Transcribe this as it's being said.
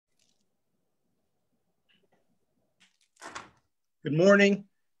Good morning.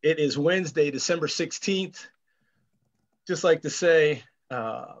 It is Wednesday, December 16th. Just like to say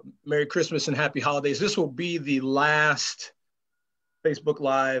Merry Christmas and Happy Holidays. This will be the last Facebook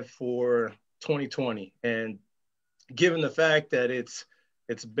Live for 2020. And given the fact that it's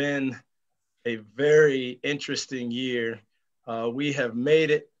been a very interesting year, we have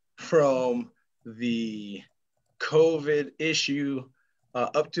made it from the COVID issue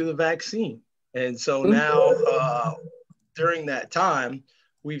up to the vaccine. And so now, during that time,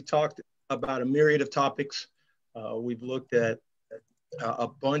 we've talked about a myriad of topics. We've looked at a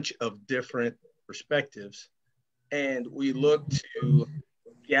bunch of different perspectives, and we look to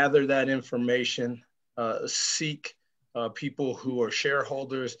gather that information, seek people who are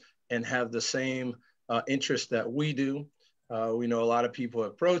shareholders and have the same interests that we do. We know a lot of people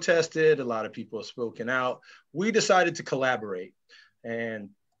have protested, a lot of people have spoken out. We decided to collaborate. And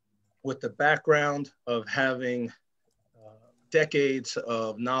with the background of having decades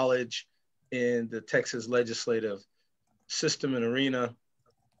of knowledge in the Texas legislative system and arena,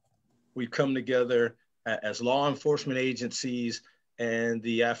 we come together as law enforcement agencies and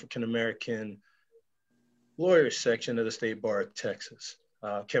the African American lawyers section of the State Bar of Texas.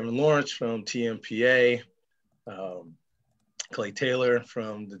 Kevin Lawrence from TMPA, Clay Taylor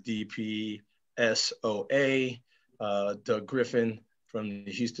from the DPSOA, Doug Griffin from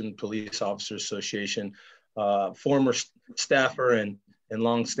the Houston Police Officers Association, former staffer and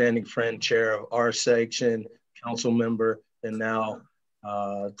longstanding friend, chair of our section, council member, and now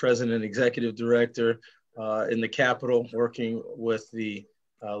president and executive director in the Capitol, working with the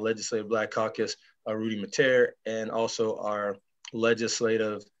Legislative Black Caucus, Rudy Mater, and also our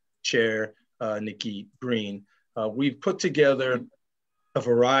legislative chair, Nikki Green. We've put together a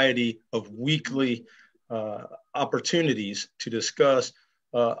variety of weekly opportunities to discuss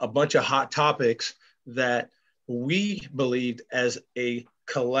a bunch of hot topics that we believed as a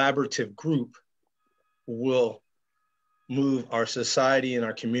collaborative group will move our society and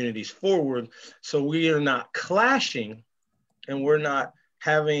our communities forward. So we are not clashing and we're not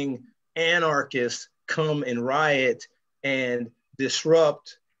having anarchists come and riot and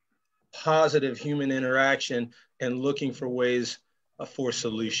disrupt positive human interaction and looking for ways for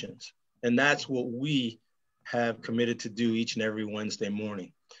solutions. And that's what we have committed to do each and every Wednesday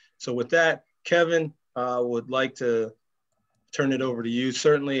morning. So with that, Kevin, would like to turn it over to you.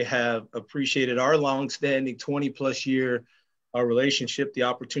 Certainly have appreciated our longstanding 20+ year relationship, the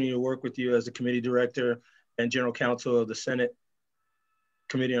opportunity to work with you as the committee director and general counsel of the Senate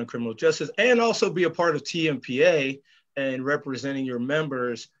Committee on Criminal Justice, and also be a part of TMPA and representing your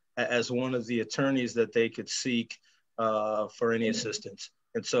members as one of the attorneys that they could seek for any assistance.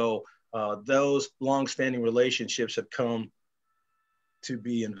 And so those longstanding relationships have come to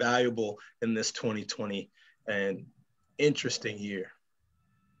be invaluable in this 2020 and interesting year.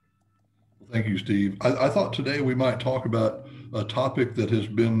 Thank you, Steve. I thought today we might talk about a topic that has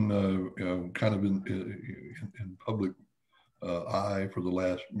been kind of in public eye for the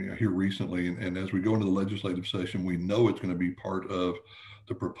last, here recently. And as we go into the legislative session, we know it's going to be part of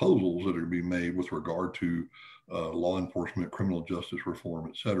the proposals that are being made with regard to law enforcement, criminal justice reform,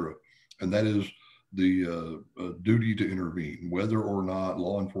 et cetera. And that is the duty to intervene, whether or not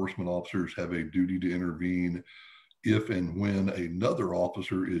law enforcement officers have a duty to intervene if and when another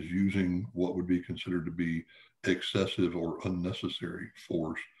officer is using what would be considered to be excessive or unnecessary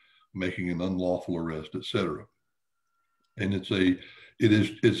force, making an unlawful arrest, et cetera. And it's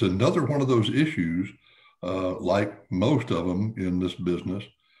another one of those issues, like most of them in this business,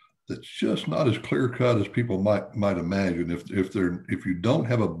 that's just not as clear cut as people might imagine. If you don't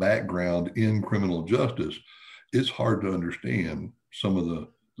have a background in criminal justice, it's hard to understand some of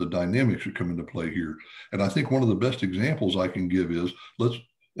the dynamics that come into play here. And I think one of the best examples I can give is, and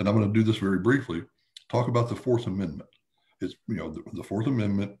I'm going to do this very briefly, talk about the Fourth Amendment. It's, the Fourth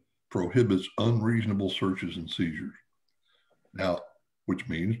Amendment prohibits unreasonable searches and seizures. Now, which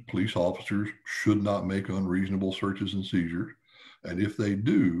means police officers should not make unreasonable searches and seizures. And if they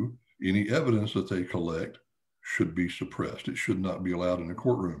do, any evidence that they collect should be suppressed. It should not be allowed in a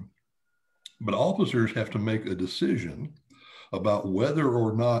courtroom. But officers have to make a decision about whether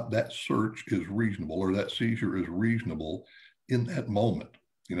or not that search is reasonable or that seizure is reasonable in that moment.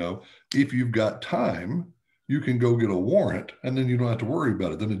 If you've got time, you can go get a warrant and then you don't have to worry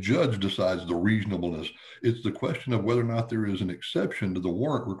about it. Then a judge decides the reasonableness. It's the question of whether or not there is an exception to the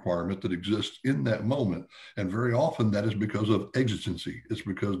warrant requirement that exists in that moment. And very often that is because of exigency. It's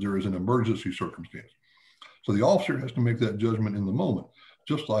because there is an emergency circumstance. So the officer has to make that judgment in the moment,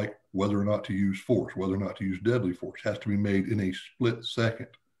 just like whether or not to use force, whether or not to use deadly force has to be made in a split second.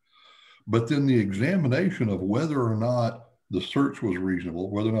 But then the examination of whether or not the search was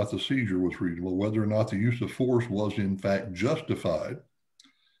reasonable, whether or not the seizure was reasonable, whether or not the use of force was in fact justified,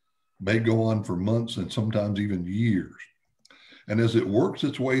 may go on for months and sometimes even years. And as it works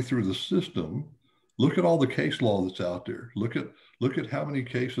its way through the system, look at all the case law that's out there. Look at how many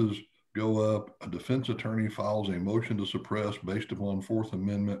cases go up. A defense attorney files a motion to suppress based upon Fourth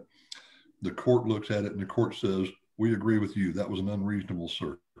Amendment. The court looks at it and the court says, we agree with you. That was an unreasonable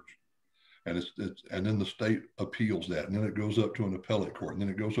search. And and then the state appeals that. And then it goes up to an appellate court. And then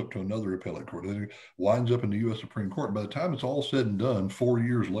it goes up to another appellate court. And then it winds up in the U.S. Supreme Court. By the time it's all said and done, 4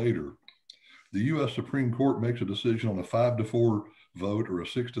 years later, the U.S. Supreme Court makes a decision on a 5-4 vote or a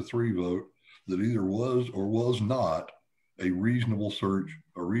 6-3 vote that either was or was not a reasonable search,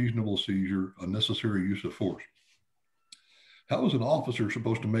 a reasonable seizure, a necessary use of force. How is an officer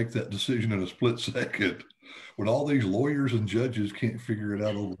supposed to make that decision in a split second when all these lawyers and judges can't figure it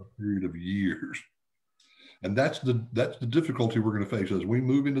out over a period of years? And that's the difficulty we're going to face as we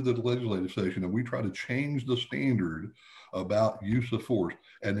move into the legislative session and we try to change the standard about use of force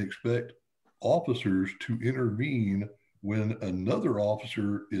and expect officers to intervene when another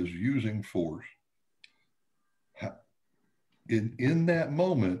officer is using force. In that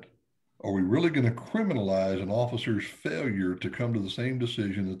moment, are we really going to criminalize an officer's failure to come to the same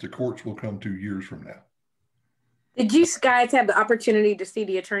decision that the courts will come to years from now? Did you guys have the opportunity to see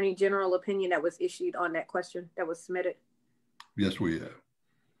the Attorney General opinion that was issued on that question that was submitted? Yes, we have.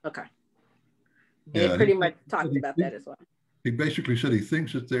 Okay. Yeah, he pretty much talked about that as well. He basically said he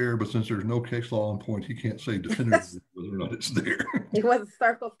thinks it's there, but since there's no case law on point, he can't say definitively whether or not it's there. It was a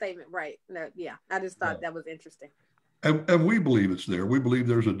circle statement, right? No, yeah, I just thought that was interesting. And we believe it's there. We believe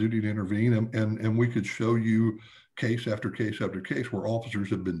there's a duty to intervene, and we could show you case after case after case where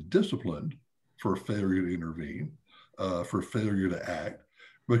officers have been disciplined for failure to intervene, for failure to act,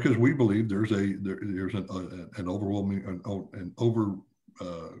 because we believe there's an overwhelming oversight,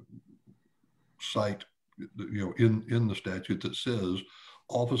 in the statute that says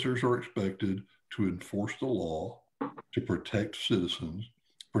officers are expected to enforce the law, to protect citizens,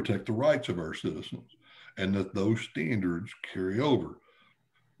 protect the rights of our citizens, and that those standards carry over.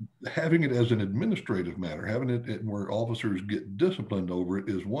 Having it as an administrative matter, having it where officers get disciplined over it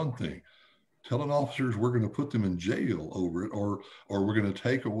is one thing. Telling officers we're going to put them in jail over it, or we're going to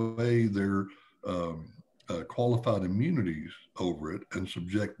take away their qualified immunities over it and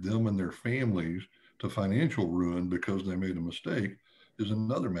subject them and their families to financial ruin because they made a mistake is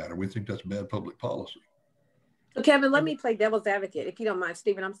another matter. We think that's bad public policy. So Kevin, let me play devil's advocate, if you don't mind.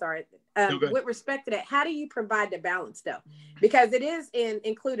 Stephen, I'm sorry. With respect to that, how do you provide the balance though? Because it is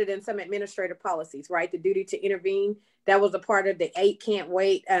included in some administrative policies, right? The duty to intervene, that was a part of the 8 Can't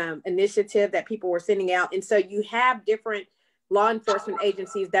Wait initiative that people were sending out. And so you have different law enforcement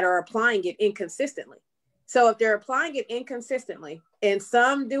agencies that are applying it inconsistently. So if they're applying it inconsistently and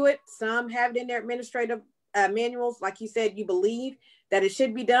some do it, some have it in their administrative manuals, like you said, you believe that it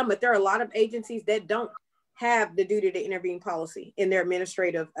should be done, but there are a lot of agencies that don't have the duty to intervene policy in their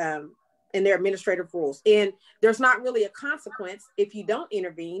administrative rules. And there's not really a consequence if you don't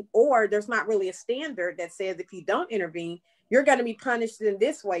intervene, or there's not really a standard that says if you don't intervene, you're going to be punished in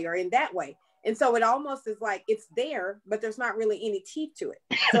this way or in that way. And so it almost is like it's there, but there's not really any teeth to it.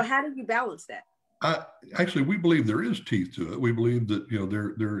 So how do you balance that? Actually, we believe there is teeth to it. We believe that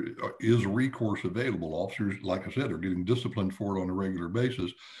there is recourse available. Officers, like I said, are getting disciplined for it on a regular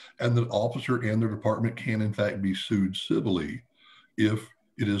basis, and the officer and their department can, in fact, be sued civilly if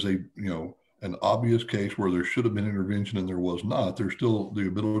it is an obvious case where there should have been intervention and there was not. There's still the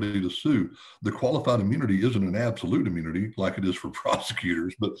ability to sue. The qualified immunity isn't an absolute immunity like it is for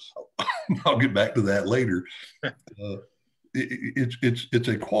prosecutors, but I'll get back to that later. It's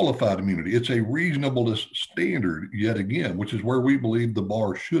a qualified immunity. It's a reasonableness standard, yet again, which is where we believe the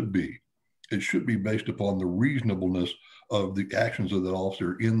bar should be. It should be based upon the reasonableness of the actions of that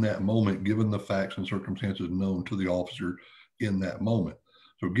officer in that moment, given the facts and circumstances known to the officer in that moment.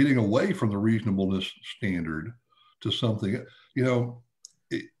 So getting away from the reasonableness standard to something,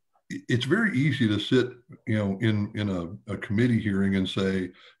 it's very easy to sit, in a committee hearing and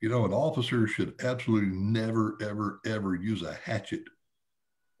say, an officer should absolutely never, ever, ever use a hatchet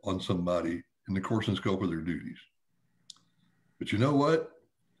on somebody in the course and scope of their duties. But you know what?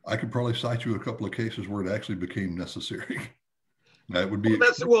 I could probably cite you a couple of cases where it actually became necessary. That would be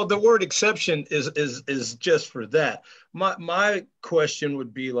the word exception is just for that. My question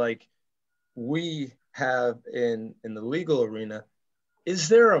would be like, we have in the legal arena, is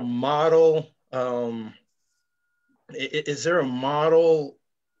there a model? Is there a model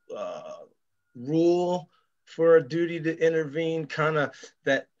rule for a duty to intervene, kind of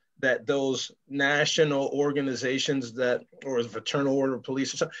that that those national organizations that, or fraternal order of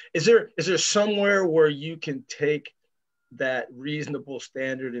police or something, is there somewhere where you can take that reasonable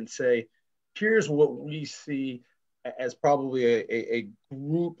standard and say, here's what we see as probably a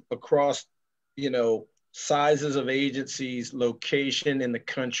group across, sizes of agencies, location in the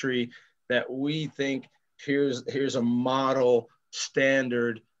country, that we think here's a model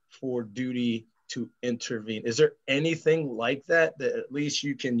standard for duty to intervene? Is there anything like that at least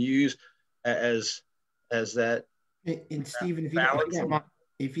you can use as that? And Stephen,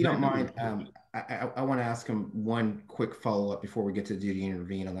 if you don't mind, I want to ask him one quick follow-up before we get to duty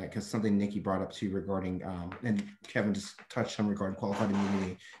intervene on that, because something Nikki brought up too regarding, and Kevin just touched on regarding qualified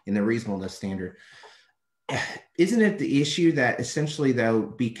immunity and the reasonableness standard. Isn't it the issue that essentially,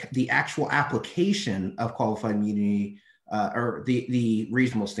 though, the actual application of qualified immunity or the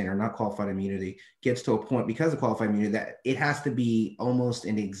reasonable standard, not qualified immunity, gets to a point because of qualified immunity that it has to be almost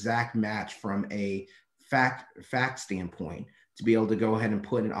an exact match from a fact standpoint to be able to go ahead and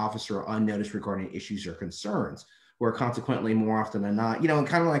put an officer on notice regarding issues or concerns, where consequently, more often than not,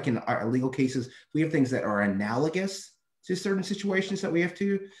 kind of like in our legal cases, we have things that are analogous to certain situations that we have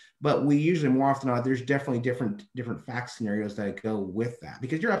to, but we usually more often than not, there's definitely different fact scenarios that go with that.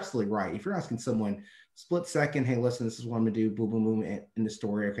 Because you're absolutely right. If you're asking someone split second, hey, listen, this is what I'm gonna do, boom, boom, boom, in the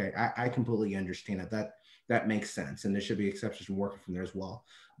story. Okay, I completely understand that makes sense, and there should be exceptions working from there as well.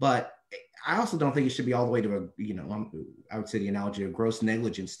 But I also don't think it should be all the way to I would say the analogy of gross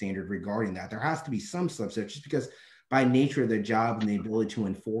negligence standard regarding that. There has to be some subset, just because by nature of their job and the ability to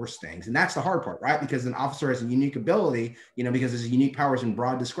enforce things. And that's the hard part, right? Because an officer has a unique ability, because there's unique powers and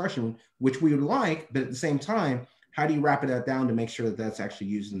broad discretion, which we would like, but at the same time, how do you wrap that down to make sure that that's actually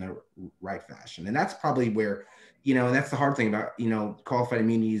used in the right fashion? And that's probably where, and that's the hard thing about, qualified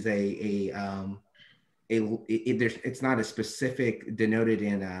immunity is it's not a specific denoted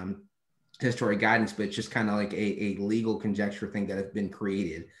in statutory guidance, but it's just kind of like a legal conjecture thing that has been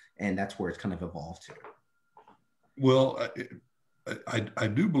created. And that's where it's kind of evolved to. Well, I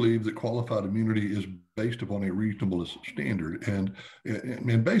do believe that qualified immunity is based upon a reasonableness standard.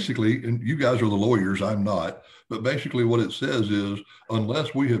 And basically, and you guys are the lawyers, I'm not, but basically what it says is,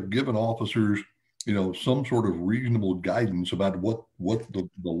 unless we have given officers, some sort of reasonable guidance about what the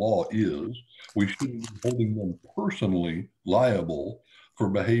law is, we shouldn't be holding them personally liable for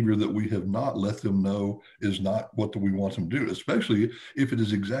behavior that we have not let them know is not what we want them to do, especially if it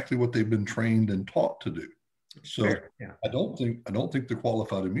is exactly what they've been trained and taught to do. So yeah. I don't think the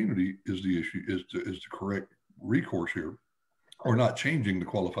qualified immunity is the issue, is the correct recourse here, or not changing the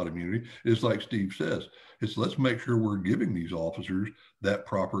qualified immunity. It's like Steve says, it's let's make sure we're giving these officers that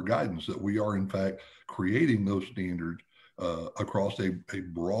proper guidance, that we are in fact creating those standards across a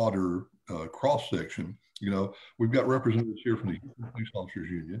broader cross section. We've got representatives here from the Police Officers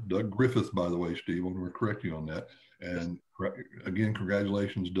Union. Doug Griffith, by the way, Steve, I'm going to correct you on that. And again,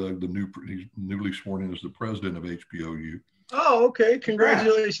 congratulations, Doug. He's newly sworn in as the president of HPOU. Oh, okay.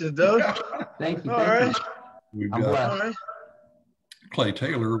 Congratulations, Doug. Thank you. All right. We've got Clay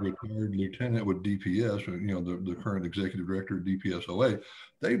Taylor, retired lieutenant with DPS, the current executive director of DPSOA.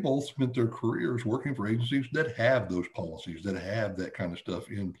 They both spent their careers working for agencies that have those policies, that have that kind of stuff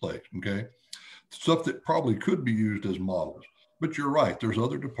in place, okay? Stuff that probably could be used as models. But you're right, there's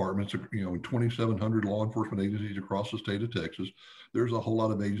other departments, in 2,700 law enforcement agencies across the state of Texas. There's a whole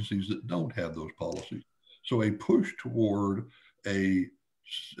lot of agencies that don't have those policies. So a push toward a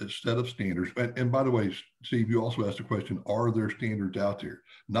set of standards. And by the way, Steve, you also asked the question, are there standards out there?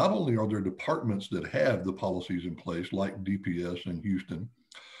 Not only are there departments that have the policies in place, like DPS in Houston,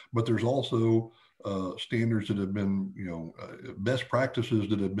 but there's also standards that have been, best practices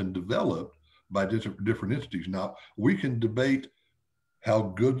that have been developed by different entities. Now, we can debate how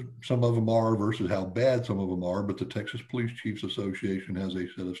good some of them are versus how bad some of them are, but the Texas Police Chiefs Association has a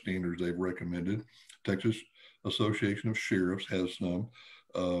set of standards they've recommended. Texas Association of Sheriffs has some.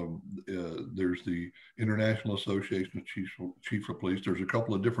 There's the International Association of Chiefs of Police. There's a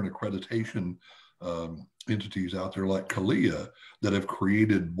couple of different accreditation entities out there like CALEA that have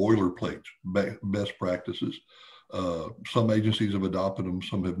created boilerplates, best practices. Some agencies have adopted them,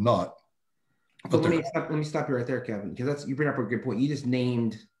 some have not. But let me stop you right there, Kevin, because you bring up a good point. You just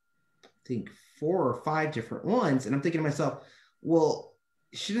named, I think, 4 or 5 different ones, and I'm thinking to myself, well,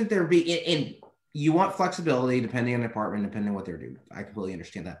 shouldn't there be? And you want flexibility depending on the department, depending on what they're doing. I completely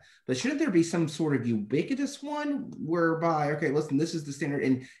understand that, but shouldn't there be some sort of ubiquitous one whereby, okay, listen, this is the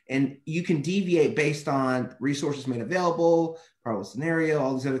standard, and you can deviate based on resources made available, probable scenario,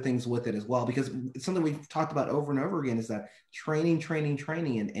 all these other things with it as well, because it's something we've talked about over and over again is that training,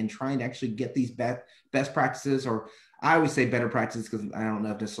 and trying to actually get these best practices, or I always say better practices because I don't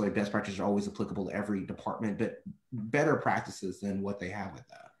know if necessarily best practices are always applicable to every department, but better practices than what they have with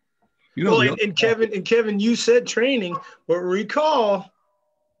that. And Kevin, you said training, but recall,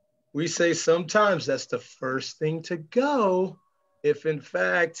 we say sometimes that's the first thing to go. If in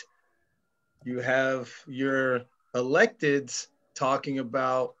fact you have your electeds talking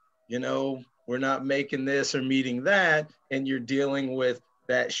about, we're not making this or meeting that, and you're dealing with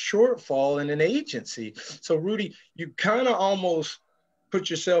that shortfall in an agency. So Rudy, you kind of almost put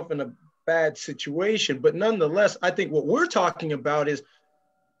yourself in a bad situation, but nonetheless, I think what we're talking about is,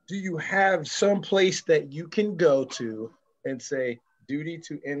 do you have some place that you can go to and say, duty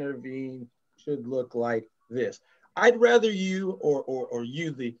to intervene should look like this? I'd rather you or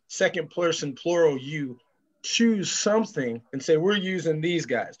you, the second person plural, you choose something and say, we're using these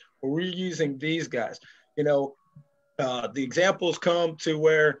guys or we're using these guys. The examples come to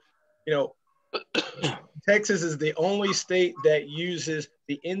where, Texas is the only state that uses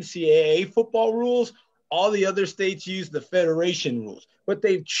the NCAA football rules. All the other states use the federation rules, but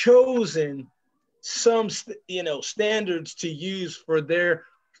they've chosen some, standards to use for their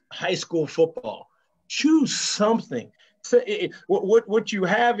high school football. Choose something. So what you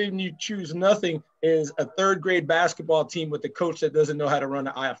have and you choose nothing is a third grade basketball team with a coach that doesn't know how to run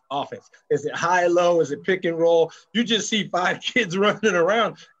an offense. Is it high, low? Is it pick and roll? You just see 5 kids running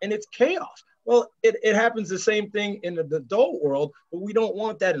around and it's chaos. Well, it happens the same thing in the adult world, but we don't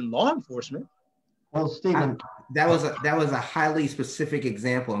want that in law enforcement. Well, Stephen, that was a highly specific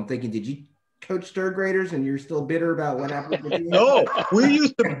example. I'm thinking, did you coach third graders and you're still bitter about what happened with you? No, we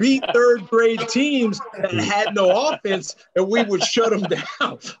used to beat third grade teams that had no offense and we would shut them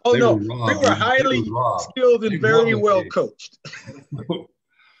down. Oh, no, we were highly skilled and very well coached.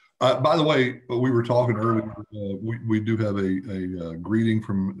 By the way, we were talking earlier, we do have a greeting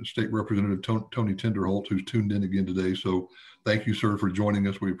from State Representative Tony Tinderholt, who's tuned in again today. So thank you, sir, for joining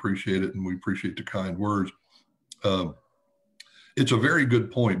us. We appreciate it, and we appreciate the kind words. It's a very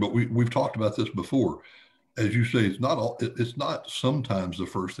good point, but we've talked about this before. As you say, it's not sometimes the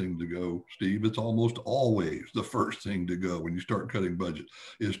first thing to go, Steve. It's almost always the first thing to go when you start cutting budget,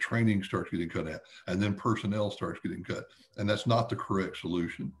 is training starts getting cut out, and then personnel starts getting cut. And that's not the correct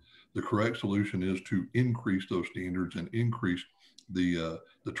solution. The correct solution is to increase those standards and increase the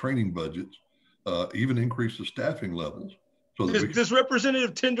training budgets, even increase the staffing levels. So does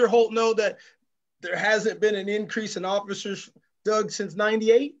Representative Tinderholt know that there hasn't been an increase in officers, Doug, since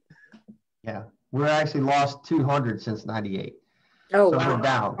 '98? Yeah, we're actually lost 200 since '98. Oh, so wow. We're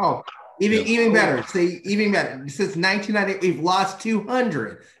down. Oh, even better. See, even better. Since 1998, we've lost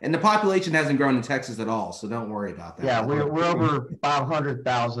 200, and the population hasn't grown in Texas at all. So don't worry about that. Yeah, we're over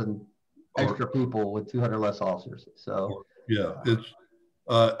 500,000 extra people with 200 less officers. So yeah, it's.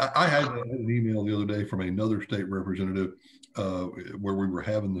 I had an email the other day from another state representative where we were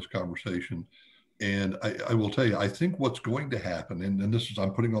having this conversation. And I will tell you, I think what's going to happen, and this is,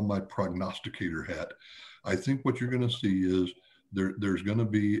 I'm putting on my prognosticator hat. I think what you're going to see is there's going to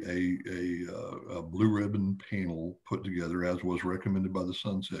be a blue ribbon panel put together, as was recommended by the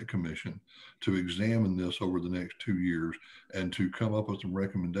Sunset Commission, to examine this over the next 2 years and to come up with some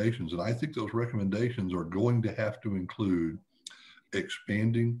recommendations. And I think those recommendations are going to have to include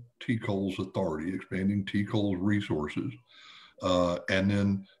expanding TCOL's authority, expanding TCOL's resources, and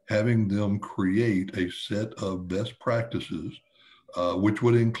then having them create a set of best practices, which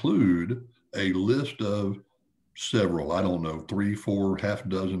would include a list of several, I don't know, 3, 4, half a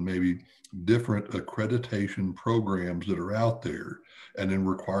dozen, maybe different accreditation programs that are out there, and then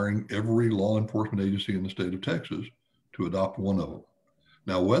requiring every law enforcement agency in the state of Texas to adopt one of them.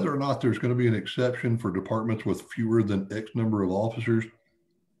 Now, whether or not there's going to be an exception for departments with fewer than X number of officers,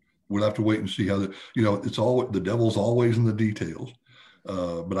 we'll have to wait and see how it's all, the devil's always in the details.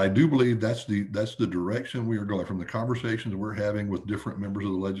 But I do believe that's the direction we are going. From the conversations we're having with different members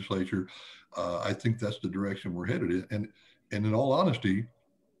of the legislature, I think that's the direction we're headed in. And in all honesty,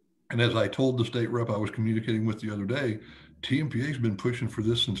 and as I told the state rep I was communicating with the other day, TMPA has been pushing for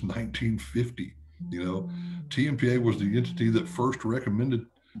this since 1950. TMPA was the entity that first recommended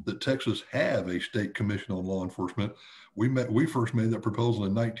that Texas have a state commission on law enforcement. We first made that proposal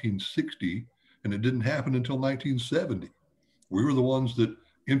in 1960, and it didn't happen until 1970. We were the ones that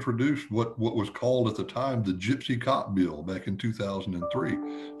introduced what was called at the time the Gypsy Cop Bill back in 2003.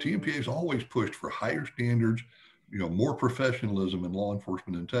 TMPA has always pushed for higher standards, more professionalism in law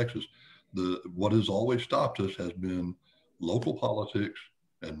enforcement in Texas. What has always stopped us has been local politics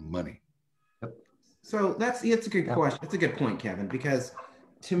and money. So that's a good question. That's a good point, Kevin, because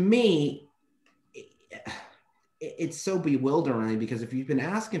to me, it's so bewildering, because if you've been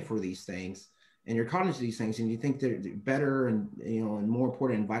asking for these things, and you're caught into these things, and you think they're better and, you know, and more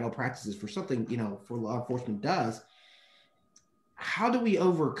important and vital practices for something, you know, for law enforcement does. How do we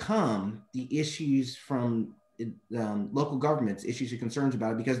overcome the issues from local governments, issues and concerns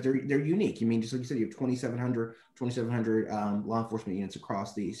about it, because they're unique? I mean, just like you said, you have 2,700 law enforcement units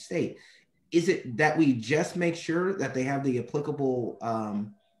across the state. Is it that we just make sure that they have the applicable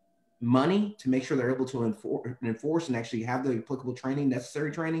money to make sure they're able to enforce and actually have the applicable training,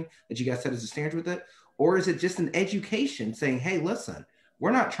 necessary training that you guys set as a standard with it? Or is it just an education saying, hey, listen, we're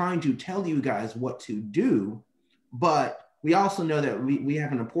not trying to tell you guys what to do, but we also know that we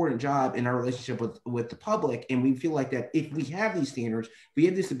have an important job in our relationship with the public, and we feel like that if we have these standards, we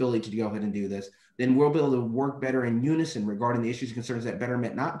have this ability to go ahead and do this, then we'll be able to work better in unison regarding the issues and concerns that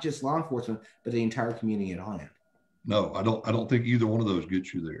betterment not just law enforcement, but the entire community at hand. No, I don't think either one of those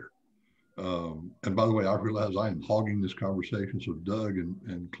gets you there. And by the way, I realize I am hogging this conversation, so Doug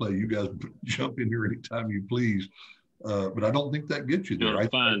and Clay, you guys jump in here anytime you please. But I don't think that gets you there. Doing a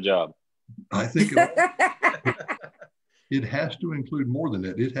fine job. I think it has to include more than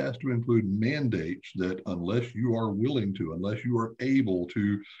that. It has to include mandates that unless you are willing to, unless you are able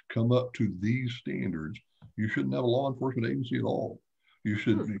to come up to these standards, you shouldn't have a law enforcement agency at all. You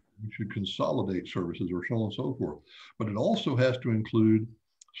should consolidate services or so on and so forth. But it also has to include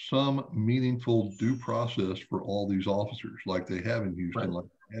some meaningful due process for all these officers, like they have in Houston, right, like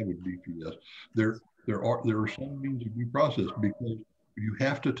they have with DPS. There are some means of due process, because you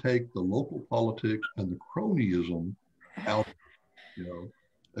have to take the local politics and the cronyism out, you know.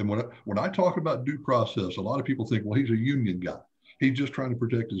 And when I talk about due process, a lot of people think, well, he's a union guy, he's just trying to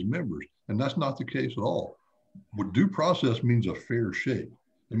protect his members, and that's not the case at all. What due process means a fair shake.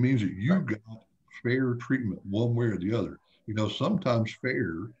 It means that you got fair treatment one way or the other. You know, sometimes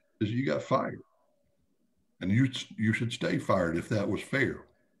fair is you got fired, and you should stay fired if that was fair.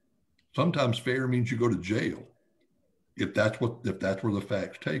 Sometimes fair means you go to jail if that's where the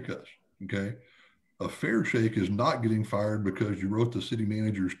facts take us. Okay, a fair shake is not getting fired because you wrote the city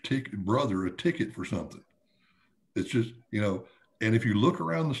manager's brother a ticket for something. It's just, you know. And if you look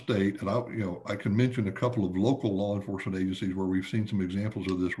around the state, and I can mention a couple of local law enforcement agencies where we've seen some examples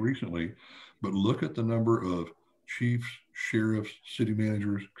of this recently, but look at the number of chiefs, sheriffs, city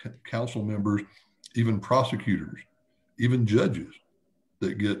managers, council members, even prosecutors, even judges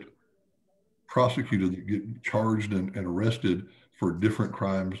that get prosecuted, that get charged and arrested for different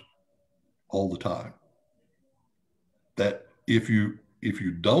crimes all the time. That if you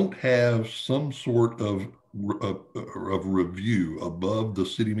don't have some sort of review above the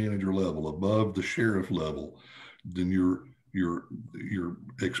city manager level, above the sheriff level, then you're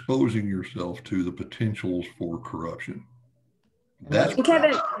exposing yourself to the potentials for corruption. That's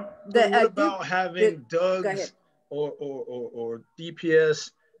Kevin. What about having Doug's or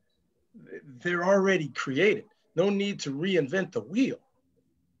DPS? They're already created. No need to reinvent the wheel.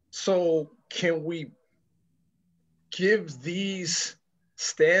 So can we give these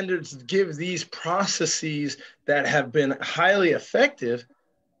standards, give these processes that have been highly effective,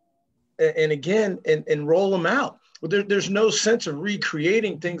 and again, and roll them out? There's no sense of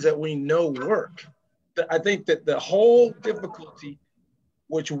recreating things that we know work. I think that the whole difficulty,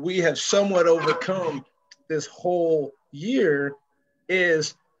 which we have somewhat overcome this whole year,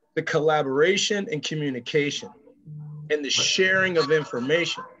 is the collaboration and communication and the sharing of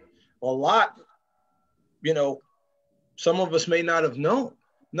information. A lot, you know, some of us may not have known.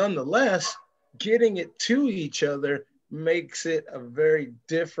 Nonetheless, getting it to each other makes it a very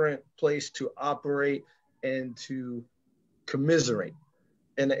different place to operate and to commiserate.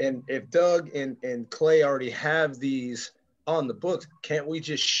 And if Doug and Clay already have these on the books, can't we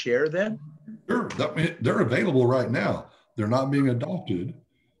just share them? Sure. They're available right now. They're not being adopted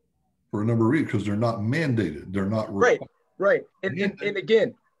for a number of reasons because they're not mandated. They're not required. Right. And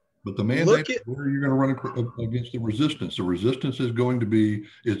again, but the mandate is where you're going to run against the resistance. The resistance is going to be,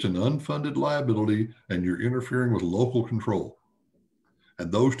 it's an unfunded liability and you're interfering with local control.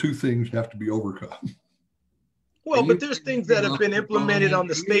 And those two things have to be overcome. Well, but there's things that have been implemented on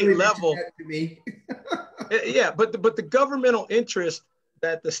the state level. Yeah, but the governmental interest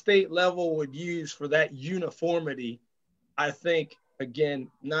that the state level would use for that uniformity, I think, again,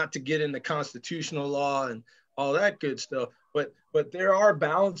 not to get into constitutional law and all that good stuff, but there are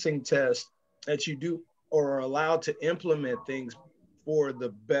balancing tests that you do or are allowed to implement things for the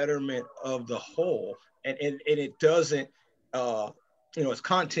betterment of the whole, and it doesn't, it's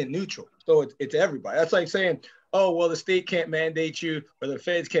content neutral, so it's everybody. That's like saying, oh, well, the state can't mandate you or the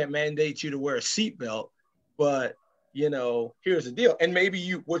feds can't mandate you to wear a seatbelt, but here's the deal. And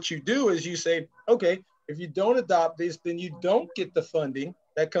maybe what you do is you say, okay, if you don't adopt this, then you don't get the funding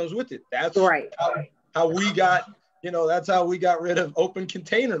that comes with it. That's right. How we got, that's how we got rid of open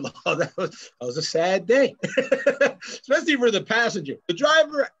container law. That was a sad day, especially for the passenger. The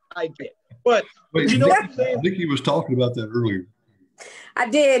driver, I get. But you know what I'm saying? Nikki was talking about that earlier. I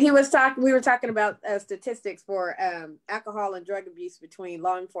did. We were talking about statistics for alcohol and drug abuse between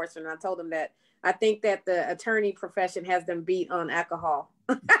law enforcement. And I told him that I think that the attorney profession has them beat on alcohol.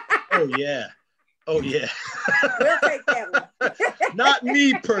 Oh, yeah. Oh, yeah. We'll take that one. Not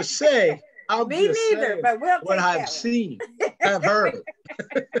me per se. Me neither, but we'll take what I've seen, I've heard.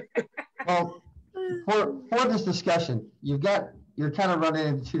 Well, for this discussion, you're kind of running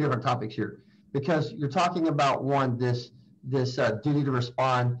into two different topics here, because you're talking about one, this duty to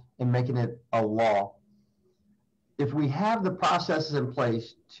respond and making it a law. If we have the processes in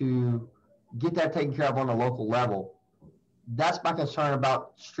place to get that taken care of on a local level, that's my concern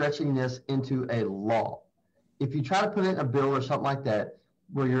about stretching this into a law. If you try to put it in a bill or something like that,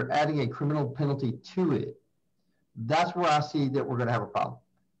 where you're adding a criminal penalty to it, that's where I see that we're going to have a problem.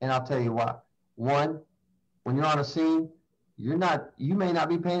 And I'll tell you why. One, when you're on a scene, you may not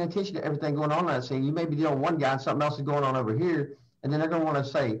be paying attention to everything going on that scene. You may be dealing with one guy and something else is going on over here, and then they're going to want to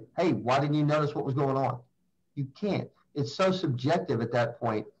say, hey, why didn't you notice what was going on? You can't. It's so subjective at that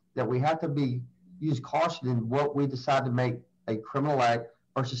point that we have to use caution in what we decide to make a criminal act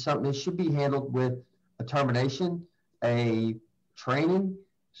versus something that should be handled with a termination, a training,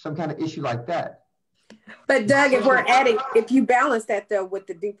 some kind of issue like that. But Doug, if you balance that though with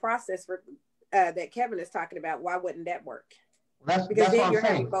the due process that Kevin is talking about, why wouldn't that work? That's what I'm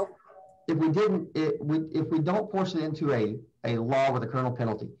saying. Both. If we don't force it into a law with a criminal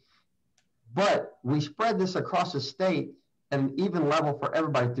penalty, but we spread this across the state and an even level for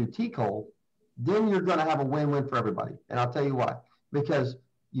everybody through TCOL, then you're going to have a win-win for everybody. And I'll tell you why. Because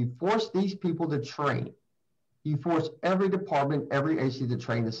you force these people to train. You force every department, every agency to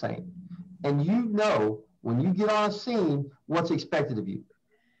train the same. And when you get on a scene, what's expected of you.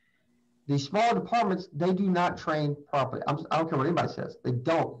 These smaller departments, they do not train properly. I don't care what anybody says. They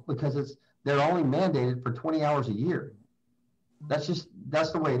don't, because they're only mandated for 20 hours a year. That's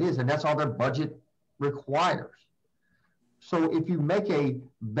the way it is. And that's all their budget requires. So if you make a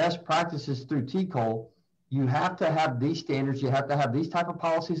best practices through TCOL, you have to have these standards. You have to have these type of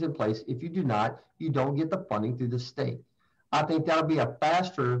policies in place. If you do not, you don't get the funding through the state. I think that'll be a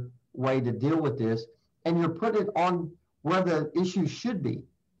faster way to deal with this. And you're putting it on where the issue should be.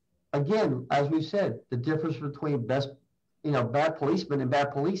 Again, as we said, the difference between bad policemen and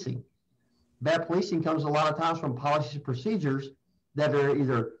bad policing. Bad policing comes a lot of times from policies and procedures that are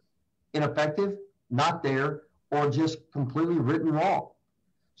either ineffective, not there, or just completely written wrong.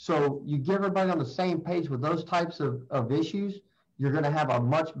 So you get everybody on the same page with those types of issues, you're going to have a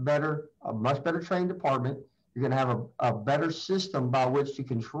much better trained department. You're going to have a better system by which to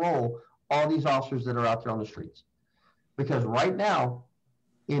control all these officers that are out there on the streets. Because right now,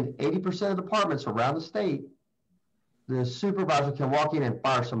 in 80% of departments around the state, the supervisor can walk in and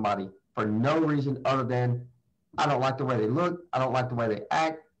fire somebody for no reason other than, I don't like the way they look, I don't like the way they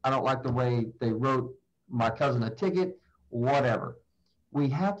act, I don't like the way they wrote my cousin a ticket, whatever. We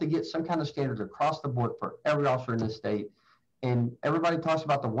have to get some kind of standards across the board for every officer in this state. And everybody talks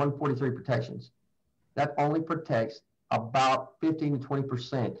about the 143 protections. That only protects about 15 to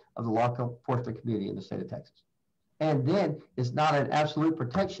 20% of the law enforcement community in the state of Texas. And then it's not an absolute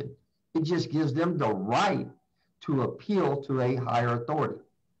protection. It just gives them the right to appeal to a higher authority.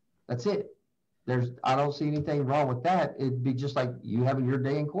 That's it. I don't see anything wrong with that. It'd be just like you having your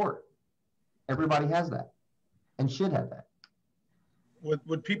day in court. Everybody has that and should have that.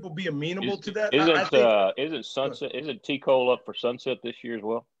 Would people be amenable to that? Isn't TCOL up for sunset this year as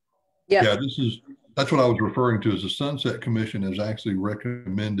well? Yeah, that's what I was referring to. As the Sunset Commission has actually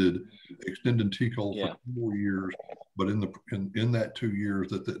recommended extending TCOL for 4 years, but in that 2 years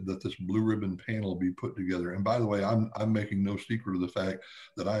that this blue ribbon panel be put together. And by the way, I'm making no secret of the fact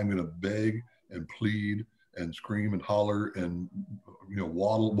that I am going to beg and plead and scream and holler and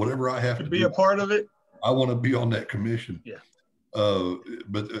waddle, whatever I have to be a part of it. I want to be on that commission. Yeah.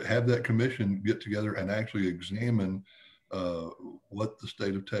 But have that commission get together and actually examine what the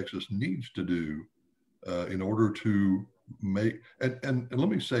state of Texas needs to do in order to make, and let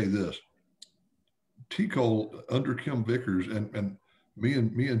me say this, TCOL under Kim Vickers and me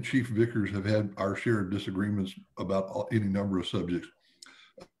and Chief Vickers have had our share of disagreements about any number of subjects.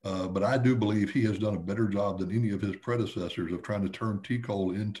 But I do believe he has done a better job than any of his predecessors of trying to turn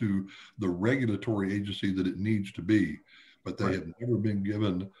TCOL into the regulatory agency that it needs to be. But they have never been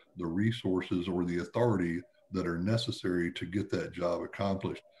given the resources or the authority that are necessary to get that job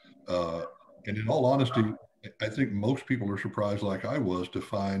accomplished. And in all honesty, I think most people are surprised, like I was, to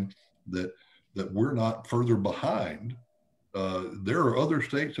find that we're not further behind. There are other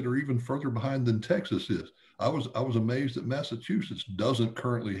states that are even further behind than Texas is. I was amazed that Massachusetts doesn't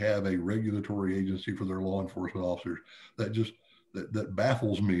currently have a regulatory agency for their law enforcement officers. That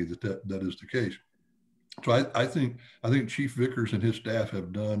baffles me that is the case. So I think Chief Vickers and his staff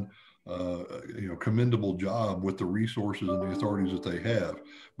have done commendable job with the resources and the authorities that they have.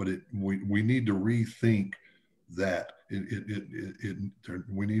 But we need to rethink that.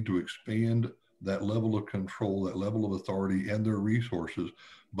 We need to expand that level of control, that level of authority, and their resources.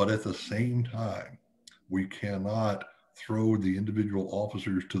 But at the same time, we cannot throw the individual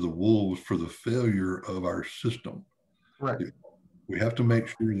officers to the wolves for the failure of our system. Right. We have to make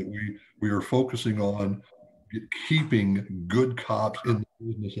sure that we are focusing on keeping good cops in the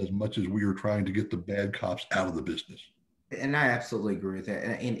business as much as we are trying to get the bad cops out of the business. And I absolutely agree with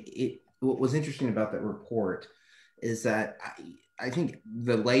that. And what was interesting about that report is that I think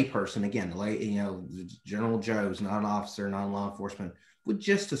the layperson, again, the General Joe, who's not an officer, not in law enforcement, would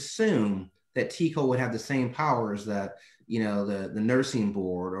just assume that TCOL would have the same powers that, the nursing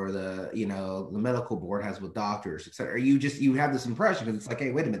board or the medical board has with doctors, et cetera. You have this impression because it's like,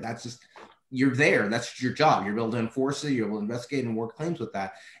 hey, wait a minute, that's just, you're there. That's your job. You're able to enforce it. You're able to investigate and work claims with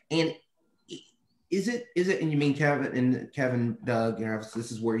that. And is it, and you mean Kevin, Doug,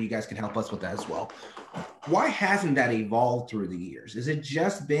 this is where you guys can help us with that as well. Why hasn't that evolved through the years? Is it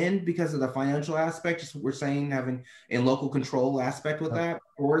just been because of the financial aspect, just what we're saying, having a local control aspect with that?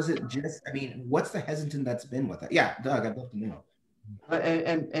 Or is it just, what's the hesitant that's been with that? Yeah, Doug, I'd love to know.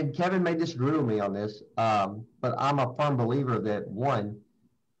 And Kevin may disagree with me on this, but I'm a firm believer that one,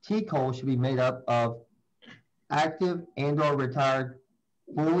 TCOL should be made up of active and or retired,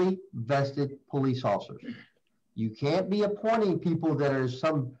 fully vested police officers. You can't be appointing people that are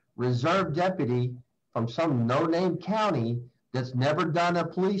some reserve deputy from some no-name county that's never done real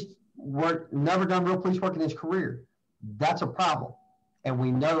police work in his career. That's a problem. And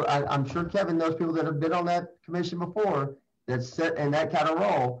we know, I'm sure Kevin knows people that have been on that commission before that sit in that kind of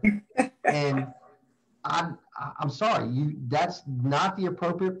role. And I'm sorry, that's not the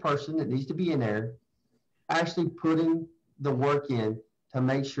appropriate person that needs to be in there actually putting the work in to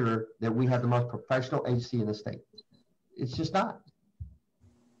make sure that we have the most professional agency in the state. It's just not.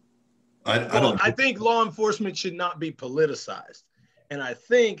 I think law enforcement should not be politicized. And I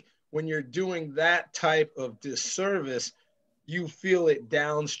think when you're doing that type of disservice, you feel it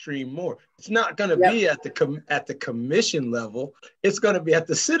downstream more. It's not going to be at the commission level. It's going to be at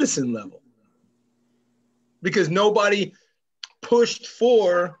the citizen level. Because nobody pushed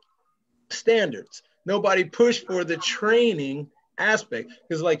for standards. Nobody pushed for the training aspect.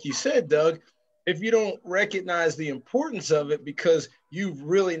 Because like you said, Doug, if you don't recognize the importance of it because you've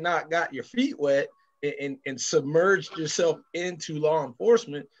really not got your feet wet and submerged yourself into law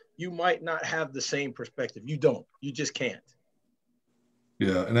enforcement, you might not have the same perspective. You just can't.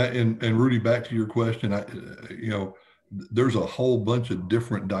 Yeah. And Rudy, back to your question, there's a whole bunch of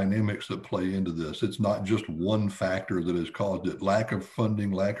different dynamics that play into this. It's not just one factor that has caused it. Lack of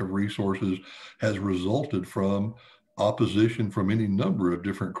funding, lack of resources has resulted from opposition from any number of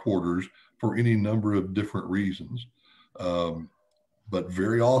different quarters for any number of different reasons. But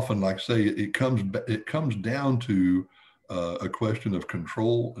very often, like I say, it comes down to a question of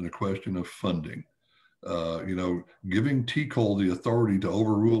control and a question of funding. Giving TCOL the authority to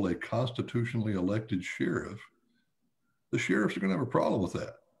overrule a constitutionally elected sheriff, the sheriffs are going to have a problem with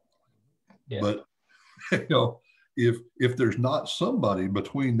that. Yeah. But if there's not somebody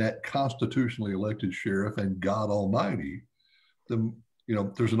between that constitutionally elected sheriff and God Almighty, then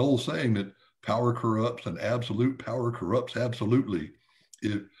there's an old saying that power corrupts and absolute power corrupts absolutely.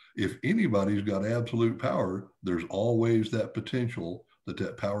 If anybody's got absolute power, there's always that potential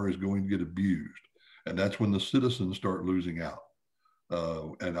that power is going to get abused, and that's when the citizens start losing out.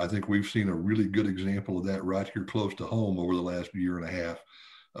 And I think we've seen a really good example of that right here close to home over the last year and a half,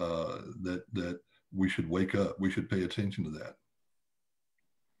 that we should wake up. We should pay attention to that.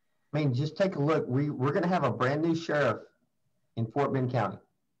 Just take a look. We're going to have a brand new sheriff in Fort Bend County,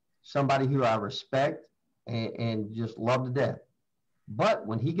 somebody who I respect and just love to death. But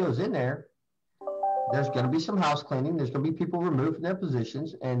when he goes in there, there's going to be some house cleaning. There's going to be people removed from their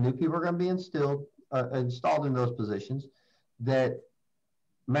positions, and new people are going to be installed in those positions that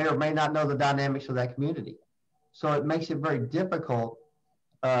may or may not know the dynamics of that community. So it makes it very difficult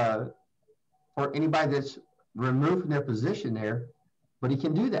for anybody that's removed from their position there, but he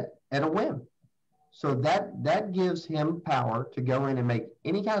can do that at a whim. So that gives him power to go in and make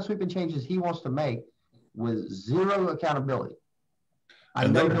any kind of sweeping changes he wants to make with zero accountability. I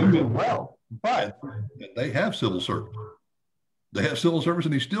know he'll do well, But they have civil service. They have civil service,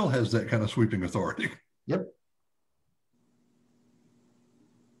 and he still has that kind of sweeping authority. Yep.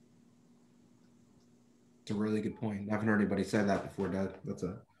 It's a really good point. I haven't heard anybody say that before, Doug. That's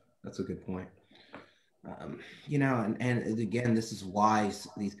a good point. You know, and again, this is why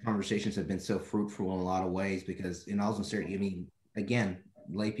these conversations have been so fruitful in a lot of ways, because in all sincerity, I mean, again,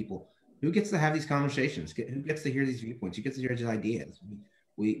 lay people, who gets to have these conversations? Who gets to hear these viewpoints? Who gets to hear these ideas?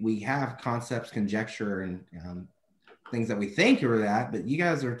 We have concepts, conjecture, and things that we think are that, but you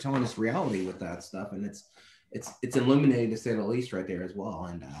guys are telling us reality with that stuff, and it's illuminating to say the least right there as well.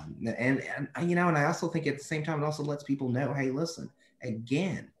 And you know, and I also think at the same time it also lets people know, hey, listen,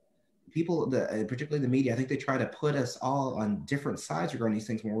 again, people, particularly the media, I think they try to put us all on different sides regarding these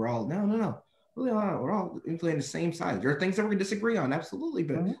things when we're all no, really, we're all influencing the same side. There are things that we're going to disagree on, absolutely,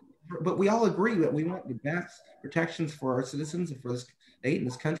 but we all agree that we want the best protections for our citizens and for this state and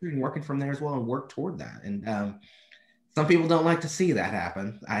this country, and working from there as well, and work toward that. And some people don't like to see that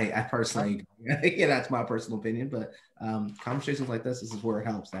happen. I personally, yeah, that's my personal opinion, but conversations like this is where it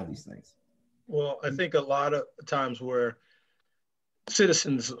helps to have these things. Well, I think a lot of times where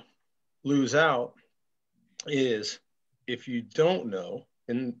citizens lose out is if you don't know,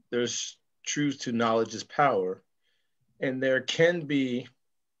 and there's truth to knowledge is power, and there can be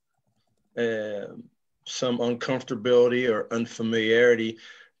some uncomfortability or unfamiliarity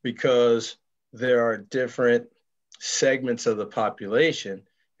because there are different segments of the population.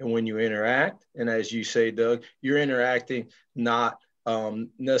 And when you interact, and as you say, Doug, you're interacting not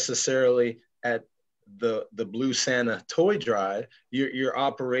necessarily at the Blue Santa toy drive. You're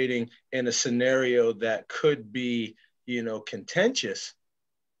operating in a scenario that could be, you know, contentious.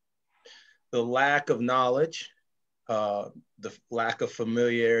 The lack of knowledge, the lack of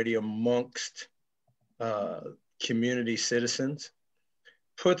familiarity amongst community citizens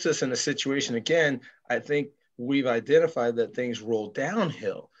puts us in a situation, again, I think we've identified that things roll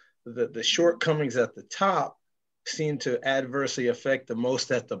downhill. The shortcomings at the top seem to adversely affect the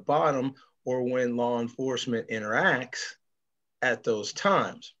most at the bottom, or when law enforcement interacts at those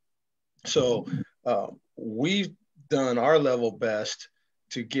times. So we've done our level best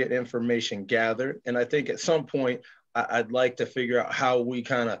to get information gathered. And I think at some point, I'd like to figure out how we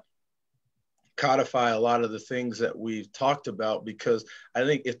kind of codify a lot of the things that we've talked about, because I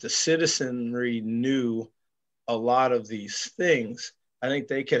think if the citizenry knew a lot of these things, I think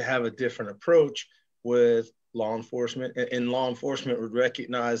they could have a different approach with law enforcement, and law enforcement would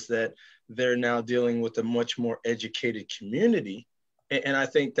recognize that they're now dealing with a much more educated community. And I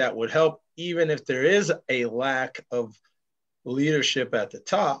think that would help, even if there is a lack of leadership at the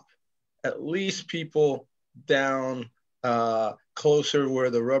top, at least people down closer where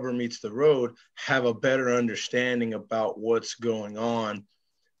the rubber meets the road have a better understanding about what's going on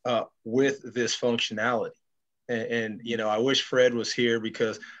with this functionality. And, you know, I wish Fred was here,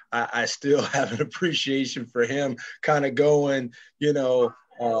 because I still have an appreciation for him kind of going, you know,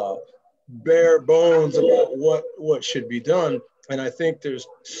 bare bones about what should be done. And I think there's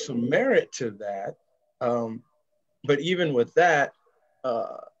some merit to that. But even with that,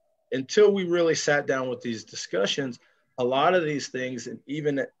 until we really sat down with these discussions, a lot of these things, and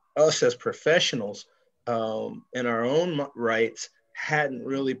even us as professionals in our own rights, hadn't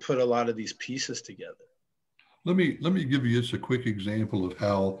really put a lot of these pieces together. Let me give you just a quick example of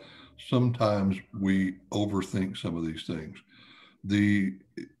how sometimes we overthink some of these things.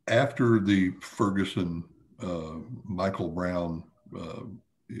 After the Ferguson Michael Brown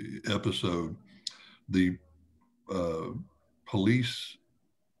episode, the police,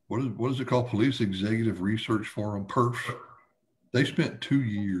 what is it called? Police Executive Research Forum, PERF. They spent 2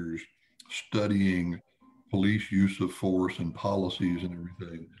 years studying police use of force and policies and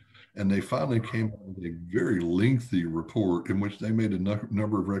everything. And they finally came up with a very lengthy report in which they made a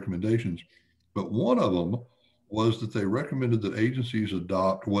number of recommendations. But one of them was that they recommended that agencies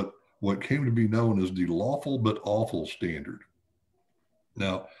adopt what came to be known as the lawful but awful standard.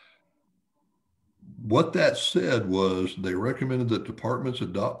 Now, what that said was they recommended that departments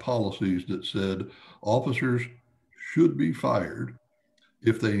adopt policies that said officers should be fired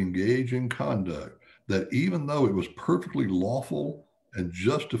if they engage in conduct that, even though it was perfectly lawful and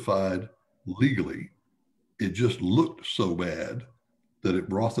justified legally, it just looked so bad that it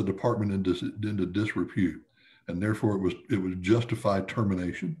brought the department into disrepute, and therefore it was justified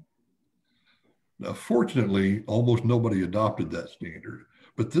termination. Now, fortunately, almost nobody adopted that standard,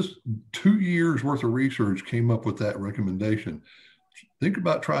 but this 2 years worth of research came up with that recommendation. Think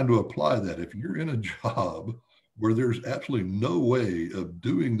about trying to apply that. If you're in a job where there's absolutely no way of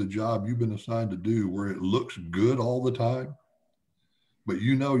doing the job you've been assigned to do, where it looks good all the time, but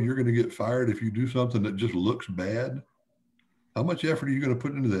you know you're going to get fired if you do something that just looks bad, how much effort are you going to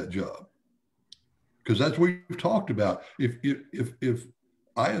put into that job? Because that's what we've talked about. If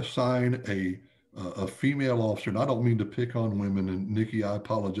I assign a female officer, and I don't mean to pick on women, and Nikki, I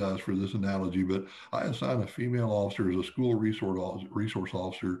apologize for this analogy, but I assign a female officer as a school resource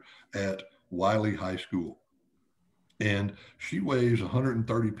officer at Wiley High School. And she weighs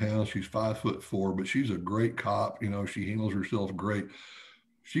 130 pounds. She's 5'4", but she's a great cop. You know, she handles herself great.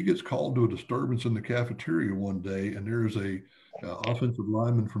 She gets called to a disturbance in the cafeteria one day, and there's a offensive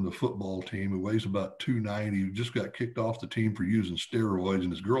lineman from the football team who weighs about 290, who just got kicked off the team for using steroids,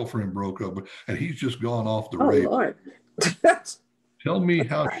 and his girlfriend broke up, and he's just gone off the rails. Lord. Tell me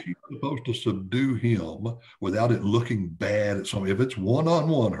how she's supposed to subdue him without it looking bad at somebody. If it's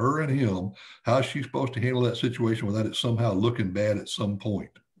one-on-one, her and him, how is she supposed to handle that situation without it somehow looking bad at some point?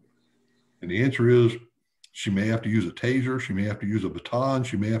 And the answer is, she may have to use a taser, she may have to use a baton,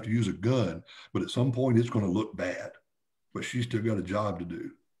 she may have to use a gun, but at some point it's going to look bad. But she's still got a job to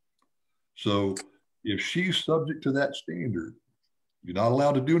do. So if she's subject to that standard, you're not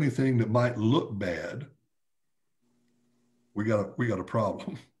allowed to do anything that might look bad. We got a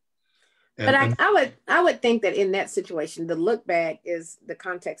problem. But I would think that in that situation, the look bad is the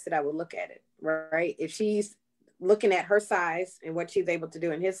context that I would look at it, right? If she's looking at her size and what she's able to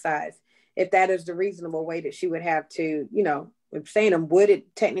do in his size, if that is the reasonable way that she would have to, you know, saying them, would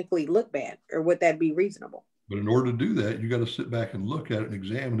it technically look bad, or would that be reasonable? But in order to do that, you got to sit back and look at it and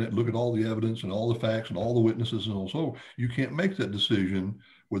examine it, and look at all the evidence and all the facts and all the witnesses. And also, you can't make that decision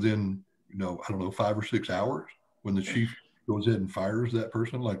within, you know, I don't know, 5 or 6 hours when the chief goes ahead and fires that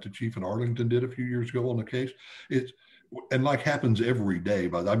person, like the chief in Arlington did a few years ago on the case. And like happens every day,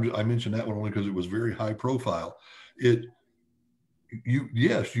 but I mentioned that one only because it was very high profile. There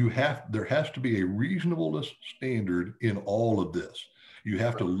has to be a reasonableness standard in all of this. You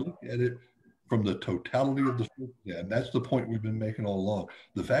have to look at it from the totality of the circumstance, and that's the point we've been making all along.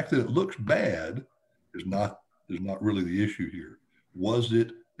 The fact that it looks bad is not really the issue here. Was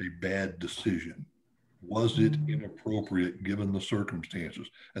it a bad decision? Was it inappropriate given the circumstances?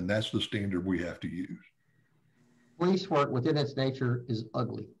 And that's the standard we have to use. Police work within its nature is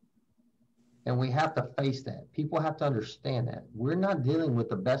ugly. And we have to face that. People have to understand that. We're not dealing with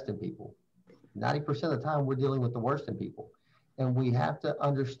the best in people. 90% of the time, we're dealing with the worst in people. And we have to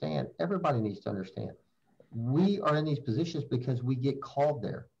understand, everybody needs to understand, we are in these positions because we get called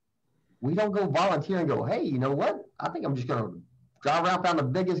there. We don't go volunteer and go, hey, you know what? I think I'm just going to drive around, find the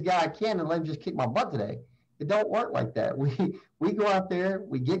biggest guy I can and let him just kick my butt today. It don't work like that. We go out there,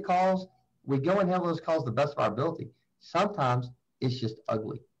 we get calls, we go and handle those calls the best of our ability. Sometimes it's just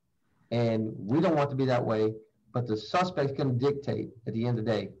ugly. And we don't want to be that way, but the suspect's going to dictate at the end of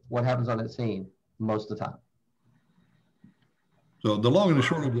the day what happens on that scene most of the time. So the long and the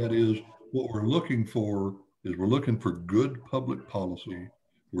short of that is, what we're looking for is we're looking for good public policy.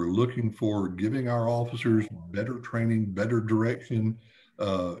 We're looking for giving our officers better training, better direction,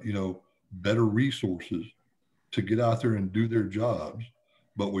 better resources to get out there and do their jobs.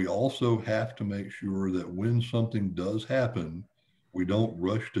 But we also have to make sure that when something does happen, we don't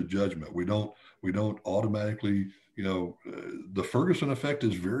rush to judgment. We don't automatically, the Ferguson effect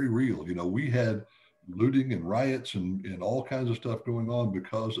is very real. We had looting and riots and all kinds of stuff going on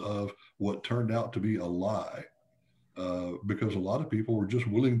because of what turned out to be a lie. Because a lot of people were just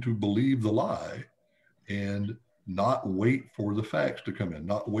willing to believe the lie and not wait for the facts to come in,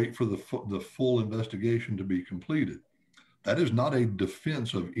 not wait for the full investigation to be completed. That is not a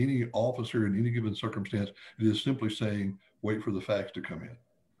defense of any officer in any given circumstance. It is simply saying, wait for the facts to come in,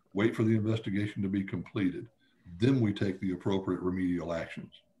 wait for the investigation to be completed. Then we take the appropriate remedial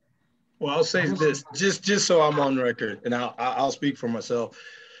actions. Well, I'll say this, just so I'm on record, and I'll speak for myself.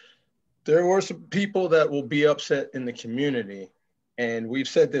 There were some people that will be upset in the community, and we've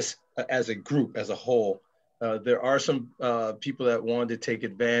said this as a group, as a whole. There are some people that wanted to take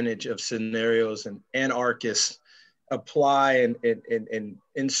advantage of scenarios and anarchists apply and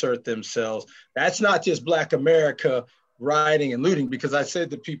insert themselves. That's not just Black America rioting and looting, because I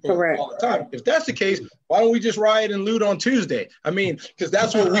said to people all the time, if that's the case, why don't we just riot and loot on Tuesday? I mean, because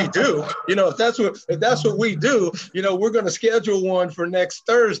that's what we do. If that's what we do, we're going to schedule one for next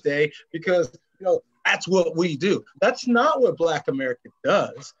Thursday because, that's what we do. That's not what Black America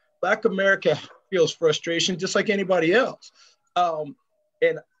does. Black America feels frustration just like anybody else.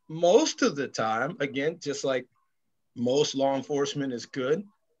 And most of the time, again, just like most law enforcement is good,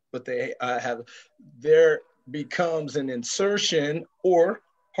 but they there becomes an insertion or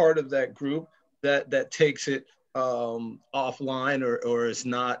part of that group that takes it offline or is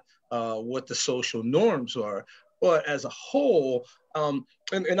not what the social norms are. But as a whole, and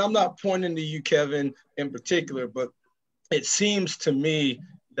I'm not pointing to you, Kevin, in particular, but it seems to me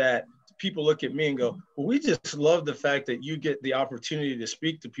that people look at me and go, well, we just love the fact that you get the opportunity to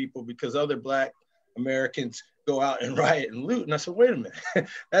speak to people because other Black Americans go out and riot and loot. And I said, wait a minute,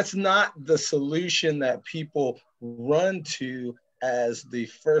 that's not the solution that people run to as the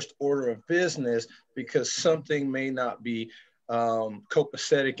first order of business because something may not be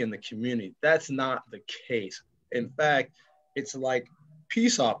copacetic in the community. That's not the case. In fact, it's like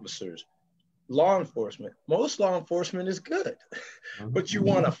peace officers, law enforcement. Most law enforcement is good, but you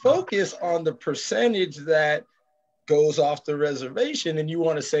want to focus on the percentage that goes off the reservation, and you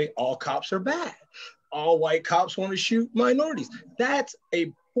want to say all cops are bad. All white cops want to shoot minorities. That's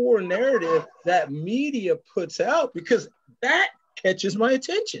a poor narrative that media puts out because that catches my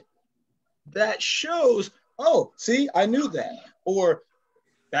attention. That shows, oh, see, I knew that, or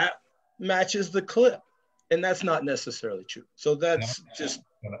that matches the clip. And that's not necessarily true. So that's just.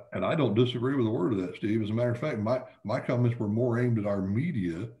 And I don't disagree with a word of that, Steve. As a matter of fact, my comments were more aimed at our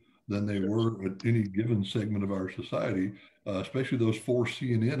media than they were at any given segment of our society, especially those 4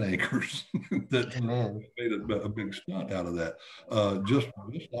 CNN anchors that made a big stunt out of that. Just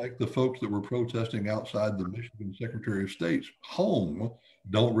like the folks that were protesting outside the Michigan Secretary of State's home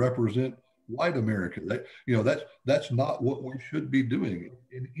don't represent white America. That's not what we should be doing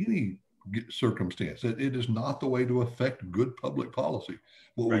in any circumstance. It is not the way to affect good public policy.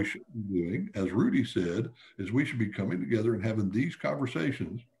 What we should be doing, as Rudy said, is we should be coming together and having these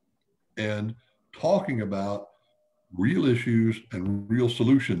conversations and talking about real issues and real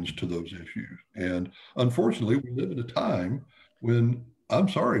solutions to those issues. And unfortunately, we live in a time when, I'm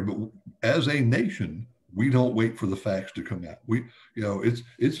sorry, but as a nation, we don't wait for the facts to come out.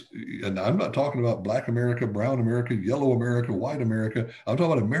 And I'm not talking about Black America, brown America, yellow America, white America. I'm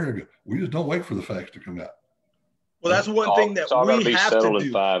talking about America. We just don't wait for the facts to come out. Well, that's one thing that we have to do.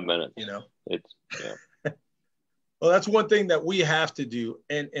 In 5 minutes. Well, that's one thing that we have to do.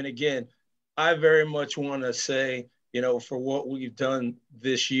 And again, I very much want to say, for what we've done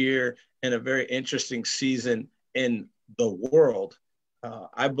this year in a very interesting season in the world,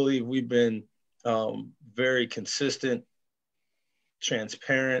 I believe we've been very consistent,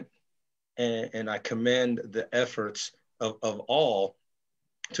 transparent, and I commend the efforts of all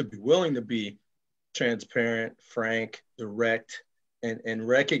to be willing to be transparent, frank, direct, and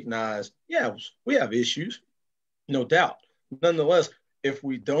recognize, we have issues, no doubt. Nonetheless, if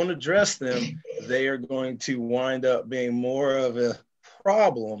we don't address them, they are going to wind up being more of a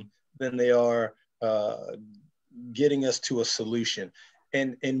problem than they are getting us to a solution.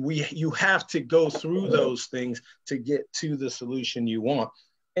 And you have to go through those things to get to the solution you want.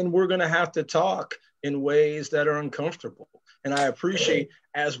 And we're going to have to talk in ways that are uncomfortable. And I appreciate,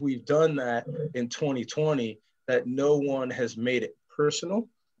 as we've done that in 2020, that no one has made it personal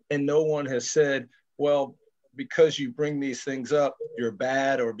and no one has said, well, because you bring these things up, you're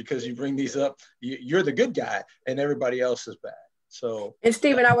bad, or because you bring these up, you're the good guy and everybody else is bad. So, and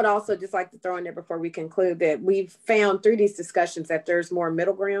Stephen, I would also just like to throw in there before we conclude that we've found through these discussions that there's more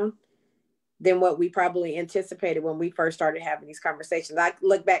middle ground than what we probably anticipated when we first started having these conversations. I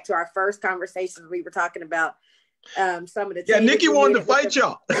look back to our first conversations, we were talking about some of the Nikki wanted to fight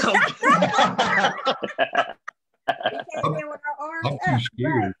y'all. We came in with our arms up.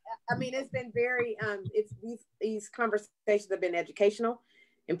 But, I mean, it's been very these conversations have been educational,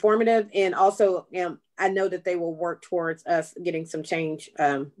 informative, and also I know that they will work towards us getting some change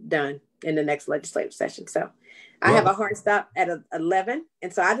done in the next legislative session. So I have a hard stop at 11,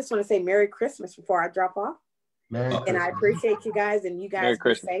 and so I just want to say Merry Christmas before I drop off. And I appreciate you guys, and you guys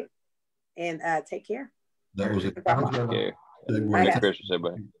be safe and take care. That was it. Merry Christmas,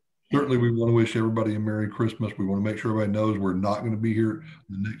 everybody. Certainly, we want to wish everybody a Merry Christmas. We want to make sure everybody knows we're not going to be here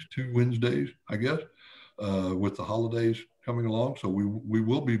the next 2 Wednesdays, I guess, with the holidays coming along. So we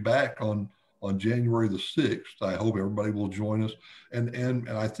will be back on January the 6th. I hope everybody will join us. And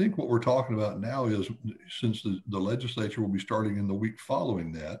I think what we're talking about now is, since the legislature will be starting in the week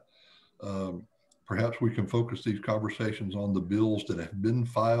following that, perhaps we can focus these conversations on the bills that have been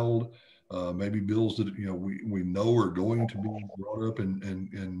filed, maybe bills that we know are going to be brought up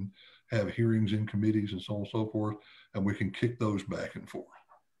and have hearings in committees and so on and so forth, and we can kick those back and forth.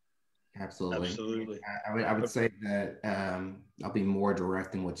 Absolutely. I would say that I'll be more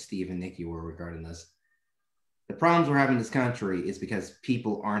direct than what Steve and Nikki were regarding this. The problems we're having in this country is because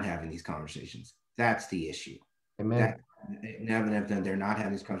people aren't having these conversations. That's the issue. Amen. They're not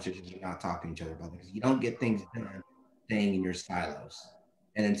having these conversations. They're not talking to each other about it. You don't get things done staying in your silos.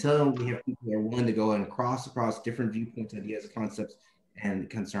 And until we have people who are willing to go and cross different viewpoints, ideas, concepts, and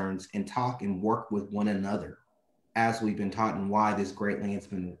concerns, and talk and work with one another, as we've been taught and why this greatly has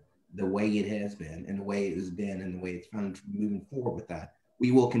been the way it has been and the way it has been and the way it's been moving forward with that,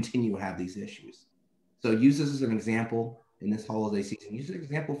 we will continue to have these issues. So use this as an example in this holiday season. Use an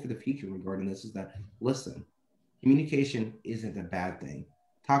example for the future regarding this is that, listen, communication isn't a bad thing.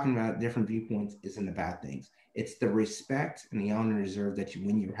 Talking about different viewpoints isn't a bad thing. It's the respect and the honor and reserve that you,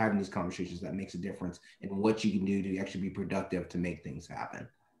 when you're having these conversations, that makes a difference in what you can do to actually be productive to make things happen.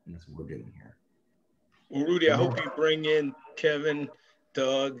 And that's what we're doing here. Well, Rudy, I hope you bring in Kevin,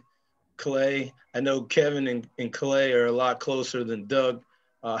 Doug, Clay. I know Kevin and Clay are a lot closer than Doug.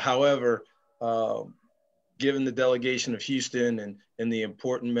 However, given the delegation of Houston and the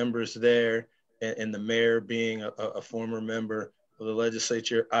important members there, and the mayor being a former member of the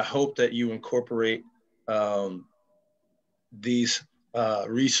legislature, I hope that you incorporate these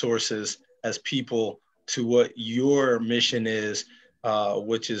resources as people to what your mission is,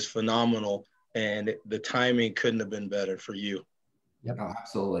 which is phenomenal. And the timing couldn't have been better for you. Yep. Oh,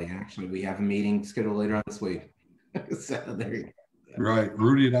 absolutely. Actually, we have a meeting scheduled later on this week. So there you go. Right.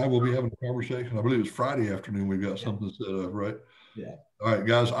 Rudy and I will be having a conversation. I believe it's Friday afternoon. We've got something set up, right? Yeah. All right,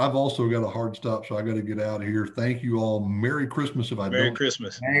 guys. I've also got a hard stop, so I got to get out of here. Thank you all. Merry Christmas. Merry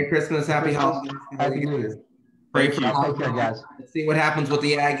Christmas. Merry Christmas. Happy holidays. Happy New Year. Pray for Take care, guys. Let's see what happens with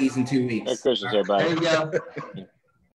the Aggies in 2 weeks. Merry Christmas, everybody. There you go.